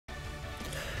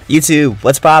YouTube,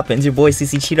 what's poppin'? It's your boy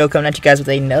SleezyCheeto coming at you guys with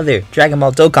another Dragon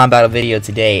Ball Dokkan battle video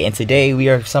today. And today we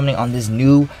are summoning on this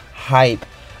new hype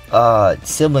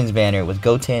siblings banner with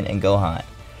Goten and Gohan.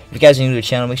 If you guys are new to the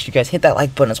channel, make sure you guys hit that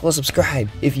like button as well as subscribe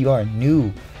if you are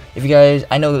new. If you guys,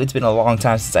 I know it's been a long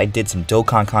time since I did some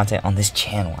Dokkan content on this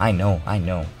channel. I know.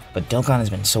 But Dokkan has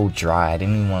been so dry. I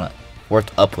didn't even want to work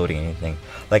uploading anything.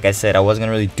 Like I said, I wasn't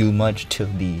gonna really do much till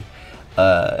the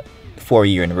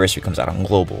 4-year anniversary comes out on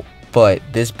Global. But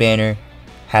this banner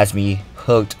has me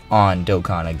hooked on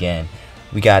Dokkan again.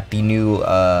 We got the new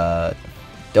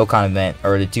Dokkan event,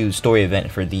 or the 2 story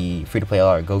event for the free-to-play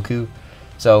LR Goku.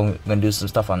 So I'm gonna do some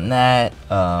stuff on that.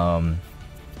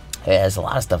 There's a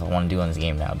lot of stuff I want to do on this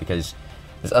game now because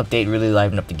this update really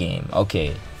livened up the game.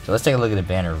 Okay, so let's take a look at the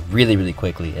banner really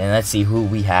quickly, and let's see who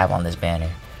we have on this banner.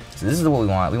 So this is what we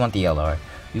want. We want the LR.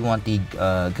 We want the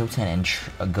Goten and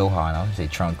Gohan. I would say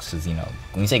Trunks, because, you know,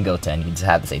 when you say Goten, you just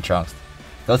have to say Trunks.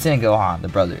 Goten and Gohan, the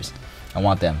brothers. I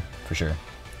want them, for sure.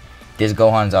 This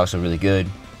Gohan is also really good.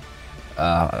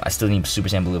 I still need Super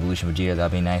Saiyan Blue Evolution Vegeta.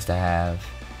 That'd be nice to have.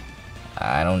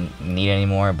 I don't need any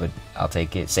more, but I'll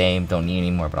take it. Same, don't need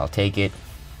any more, but I'll take it.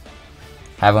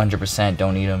 Have 100%,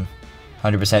 don't need them.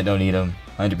 100% don't need them.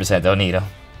 100% don't need them.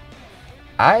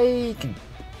 I can,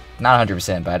 not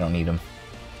 100%, but I don't need them.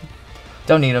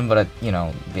 Don't need them, but you know,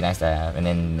 it'd be nice to have. And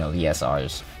then, you know, the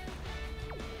SRs.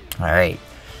 Alright.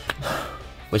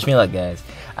 Wish me luck, guys.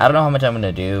 I don't know how much I'm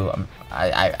gonna do.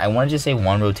 I want to just say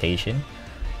 1 rotation.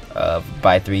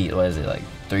 Buy 3, what is it, like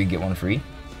 3 get 1 free?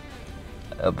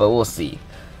 But we'll see.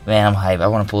 Man, I'm hyped. I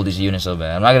want to pull these units so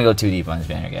bad. I'm not gonna go too deep on this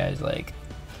banner, guys. Like,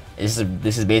 this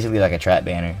is basically like a trap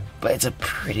banner, but it's a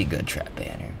pretty good trap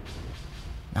banner.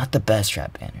 Not the best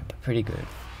trap banner, but pretty good.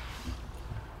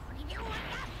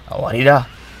 Awarida.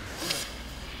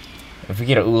 If we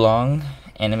get an oolong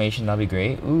animation, that'll be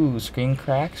great. Ooh, screen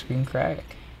crack.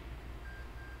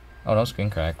 Oh, no screen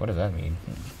crack. What does that mean?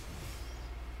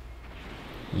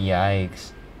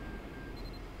 Yikes.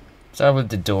 Start with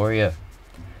Dodoria.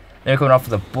 They're coming off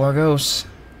with the Borgos.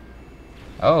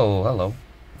 Oh, hello.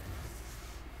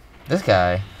 This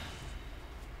guy.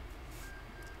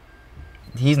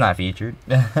 He's not featured.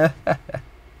 But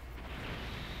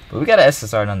we got an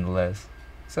SSR nonetheless.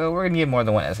 So we're gonna get more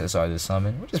than 1 SSR this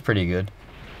summon, which is pretty good,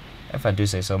 if I do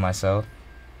say so myself.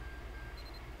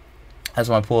 I just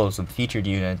want to pull up some featured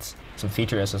units, some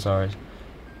featured SSRs.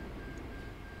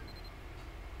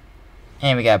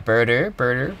 And we got Birder.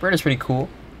 Birder's pretty cool.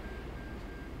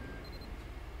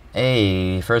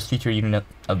 Hey, first featured unit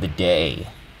of the day.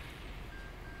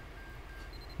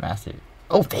 Master.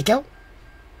 Oh, fake out?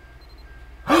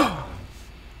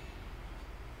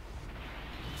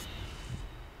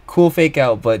 Cool fake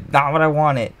out, but not what I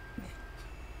wanted.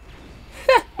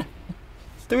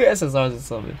 3 SSRs or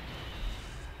something.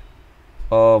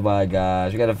 Oh my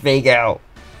gosh, we got a fake out.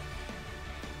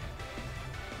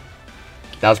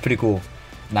 That was pretty cool.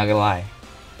 Not gonna lie.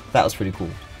 That was pretty cool.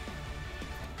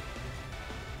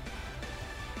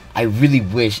 I really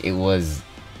wish it was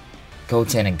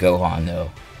Goten and Gohan though.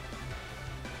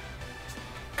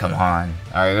 Come on.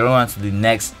 Alright, we're going on to the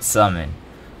next summon.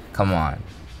 Come on.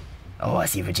 Oh, I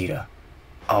see Vegeta.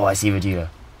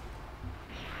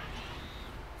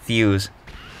 Fuse.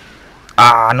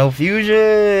 Ah, no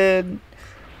fusion.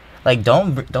 Like,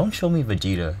 don't show me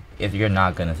Vegeta if you're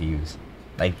not gonna fuse.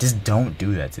 Like, just don't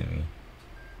do that to me.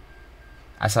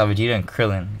 I saw Vegeta and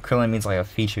Krillin. Krillin means like a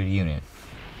featured unit.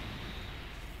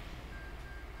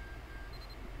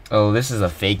 Oh, this is a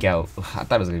fake out. I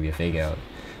thought it was gonna be a fake out.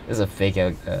 This is a fake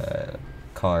out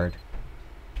card.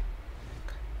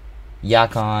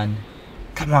 Yakon.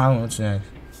 Come on, what's next?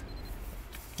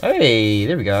 Hey,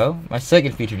 there we go. My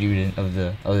second featured unit of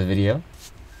the video.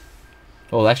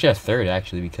 Well, actually a third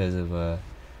actually because of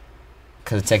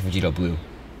Tech Vegeta Blue.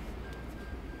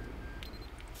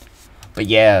 But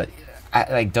yeah,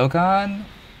 like Dokkan,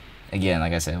 again,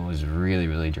 like I said, it was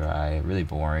really dry, really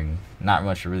boring. Not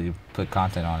much to really put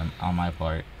content on my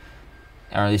part,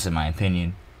 or at least in my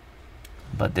opinion.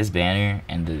 But this banner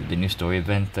and the new story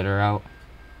events that are out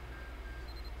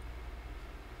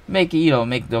make it, you know,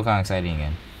 make Dokkan exciting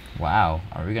again. Wow,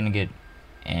 are we gonna get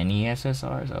any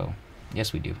SSRs? Oh,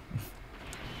 yes we do.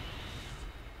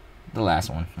 The last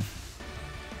one.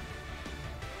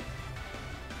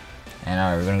 And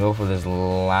alright, we're gonna go for this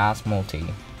last multi.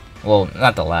 Well,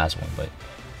 not the last one, but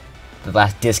the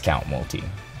last discount multi.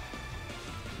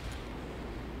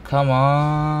 Come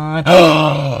on.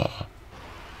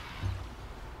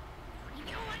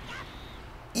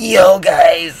 Yo,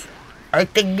 guys, I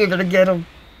think you're gonna get him.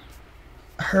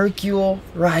 Hercule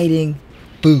riding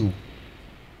Boo.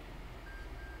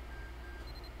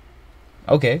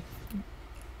 Okay.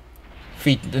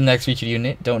 The next featured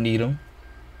unit. Don't need him.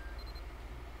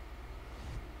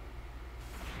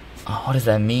 Oh, what does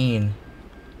that mean?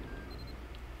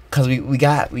 Cause we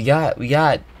got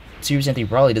Super Saiyan 3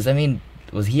 Broly. Does that mean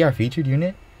was he our featured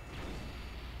unit?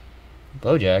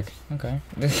 Blowjack. Okay.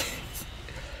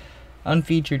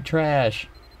 Unfeatured trash.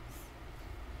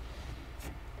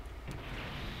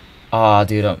 Aw,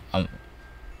 dude, I'm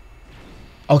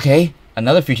okay.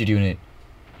 Another featured unit.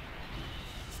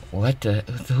 What the?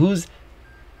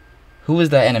 Who was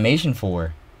that animation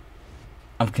for?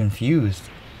 I'm confused.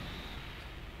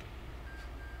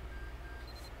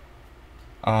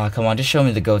 Aw, come on, just show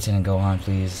me the Goten and Gohan,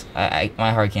 please.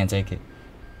 My heart can't take it.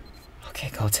 Okay,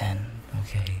 Goten.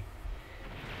 Okay.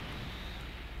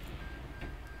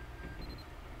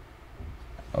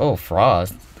 Oh,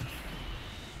 Frost.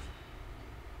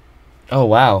 Oh,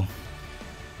 wow.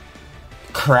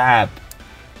 Crap.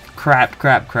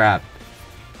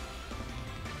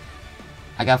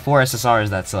 I got 4 SSRs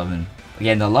that summon.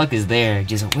 Again, the luck is there.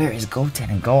 Just where is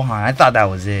Goten and Gohan? I thought that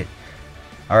was it.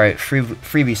 Alright,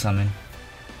 freebie summon.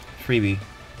 Freebie.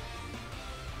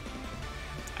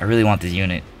 I really want this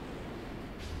unit.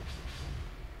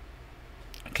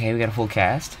 Okay, we got a full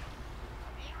cast.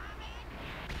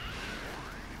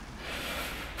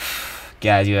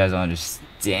 Guys, you guys don't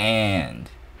understand.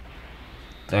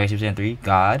 Sorry, Super Saiyan 3,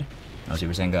 God. No,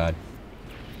 Super Saiyan God.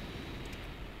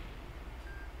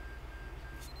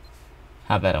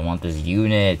 How bad I want this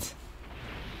unit.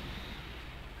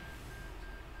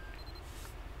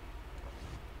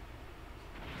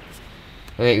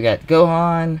 Okay, we got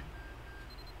Gohan.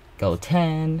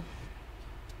 Goten.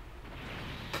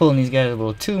 Pulling these guys a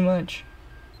little too much.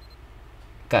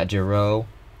 Got Jiro.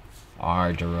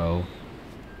 Jiro.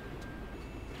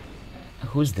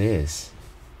 Who's this?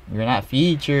 You're not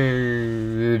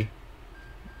featured.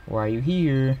 Why are you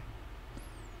here?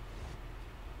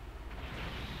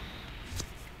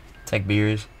 Tech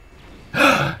beers.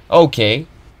 Okay.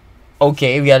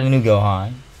 Okay, we got a new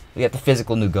Gohan. We got the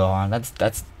physical new Gohan.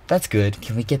 That's good.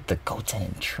 Can we get the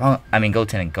Goten and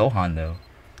Goten and Gohan though?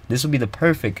 This would be the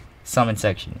perfect summon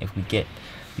section if we get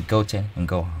the Goten and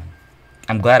Gohan.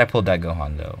 I'm glad I pulled that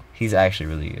Gohan though. He's actually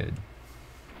really good.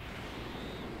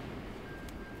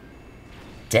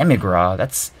 Demigra,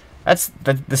 that's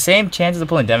the same chances of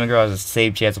pulling Demigra as the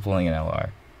same chance of pulling an LR,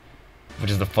 which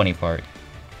is the funny part.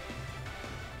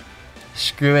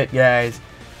 Screw it, guys.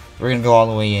 We're gonna go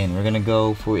all the way in. We're gonna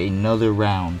go for another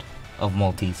round of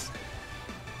multis.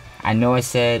 I know I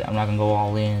said I'm not gonna go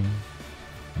all in,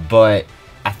 but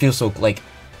I feel so like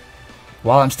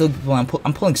while I'm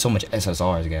pulling so much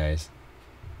SSRs, guys.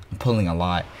 I'm pulling a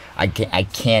lot. I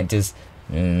can't just.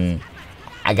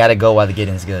 I gotta go while the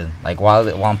getting's good. Like while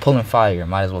I'm pulling fire,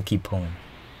 might as well keep pulling.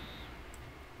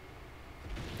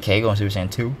 Okay, going Super Saiyan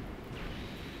 2.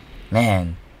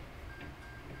 Man,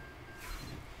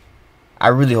 I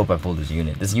really hope I pull this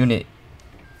unit. This unit,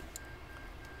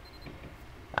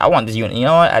 I want this unit. You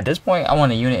know what? At this point, I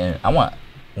want a unit. And I want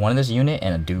one of this unit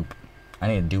and a dupe. I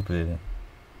need a dupe of it.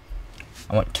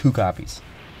 I want 2 copies.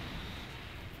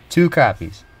 2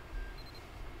 copies.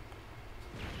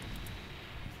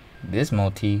 This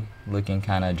multi looking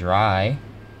kind of dry.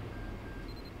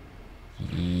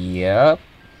 Yep.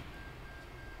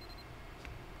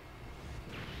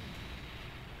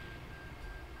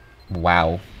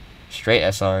 Wow. Straight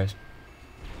SRs.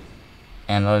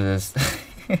 And look at this.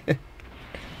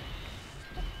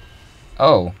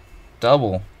 Oh.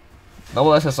 Double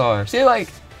SSR. See, like,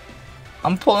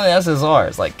 I'm pulling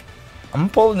SSRs. Like, I'm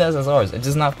pulling SSRs. I'm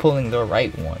just not pulling the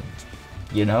right ones.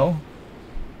 You know?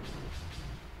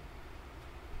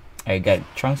 I got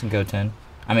Trunks and Goten.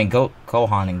 I mean,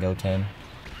 Gohan and Goten.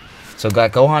 So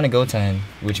got Gohan and Goten,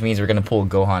 which means we're gonna pull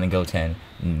Gohan and Goten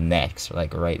next,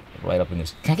 like right up in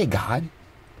this. Can I get God?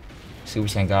 Super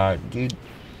Saiyan God, dude.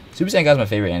 Super Saiyan God's my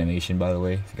favorite animation, by the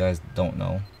way. If you guys don't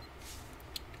know.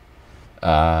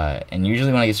 And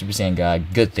usually when I get Super Saiyan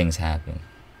God, good things happen.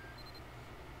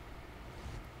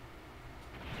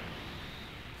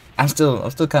 I'm still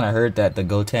kind of hurt that the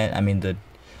the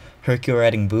Hercule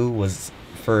riding Boo was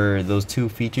for those 2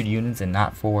 featured units and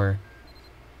not for.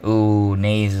 Ooh,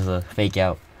 Naze is a fake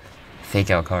out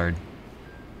card.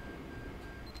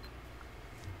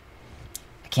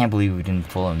 I can't believe we didn't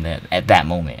pull him at that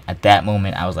moment. At that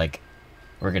moment, I was like,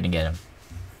 we're gonna get him.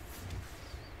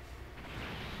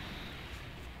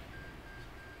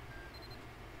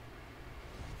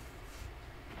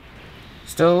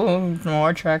 Still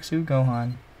more tracksuit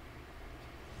Gohan.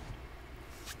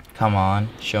 Come on,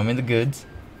 show me the goods.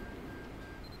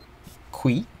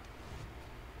 Qui.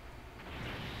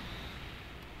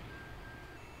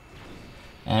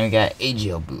 And we got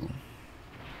AGL Boo.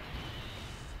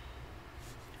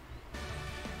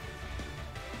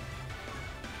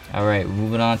 Alright,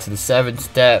 moving on to the 7th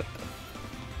step.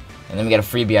 And then we got a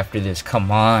freebie after this.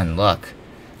 Come on, luck.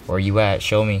 Where you at?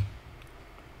 Show me.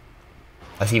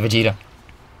 I see Vegeta.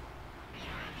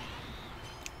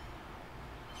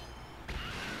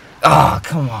 Oh,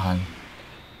 come on.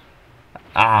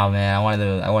 Ah, man, I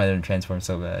wanted them to transform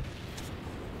so bad.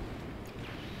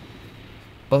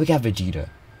 But we got Vegeta.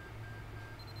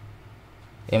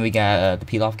 And we got the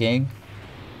Pilaf gang.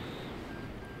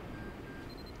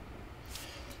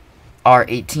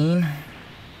 R18.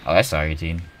 Oh, that's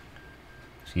R18.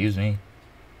 Excuse me.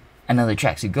 Another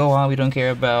tracksuit Gohan we don't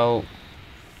care about.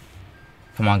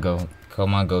 Come on,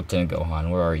 Goten and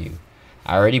Gohan. Where are you?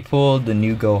 I already pulled the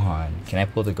new Gohan. Can I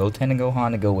pull the Goten and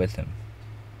Gohan to go with him?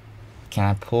 Can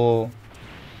I pull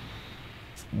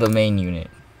the main unit?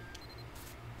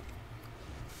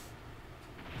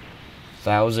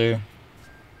 Bowser.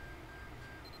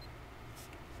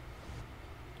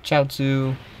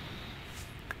 Chaozu.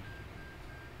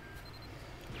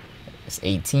 It's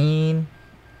 18.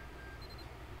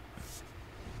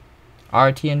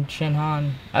 RT and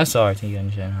Shenhan. I saw RT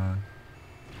and Shenhan.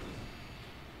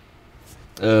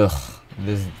 Ugh,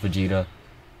 this is Vegeta.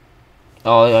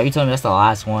 Oh, are you telling me that's the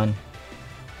last one?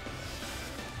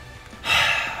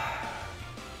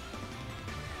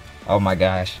 Oh my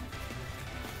gosh.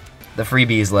 The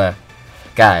freebies left.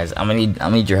 Guys, I'm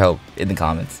gonna need your help in the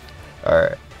comments.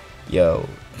 Or yo,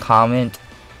 comment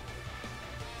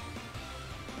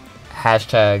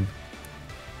hashtag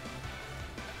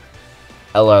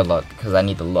LR luck, because I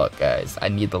need the luck, guys. I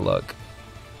need the luck.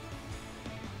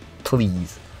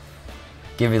 Please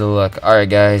give me the luck. Alright,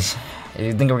 guys, if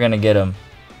you think we're gonna get him,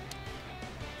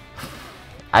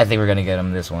 I think we're gonna get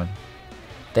him this one.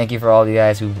 Thank you for all of you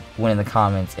guys who went in the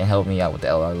comments and helped me out with the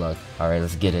LR luck. Alright,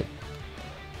 let's get it.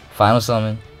 Final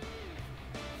summon,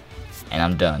 and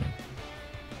I'm done.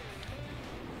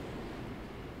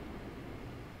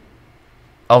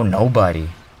 Oh, nobody.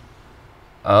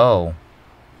 Oh.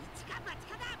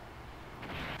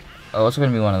 Oh, it's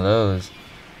gonna be one of those.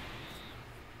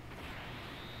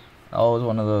 Oh, it's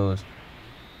one of those.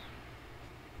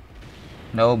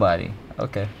 Nobody.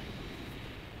 Okay.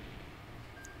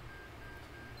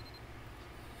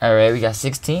 Alright, we got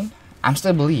 16. I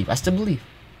still believe.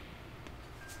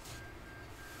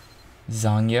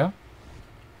 Zangya.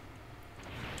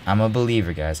 I'm a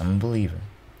believer, guys. I'm a believer.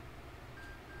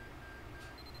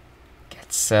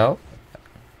 Get Cell.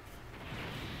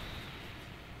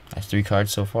 That's 3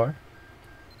 cards so far.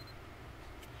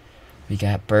 We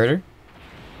got Birder.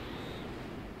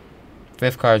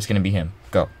 5th card's gonna be him.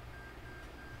 Go.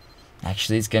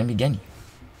 Actually, it's gonna be Genny.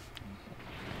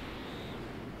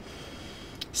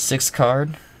 6th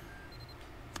card.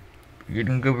 We're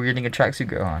getting a tracksuit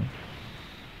Gohan.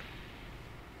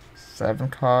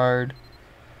 7th card.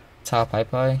 Top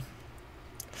Pai.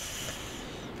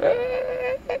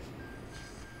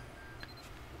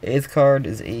 8th card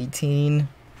is 18.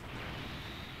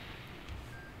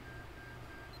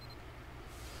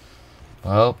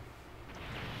 Well,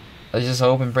 let's just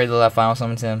hope and pray that final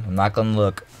summons him. I'm not gonna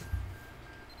look.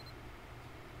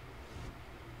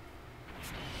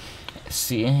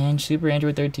 See, and Super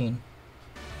Android 13.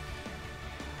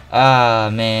 Ah,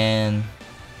 man.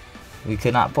 We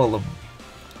could not pull him.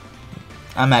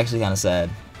 I'm actually kind of sad.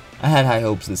 I had high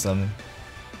hopes this summon.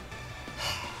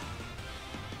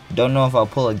 Don't know if I'll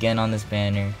pull again on this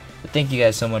banner. But thank you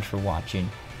guys so much for watching.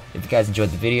 If you guys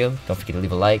enjoyed the video, don't forget to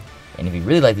leave a like. And if you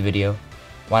really like the video,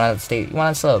 why not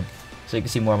sub so you can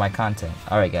see more of my content.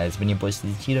 Alright guys, been your boy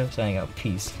SleezyCheeto signing out.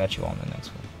 Peace. Catch you all in the next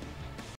one.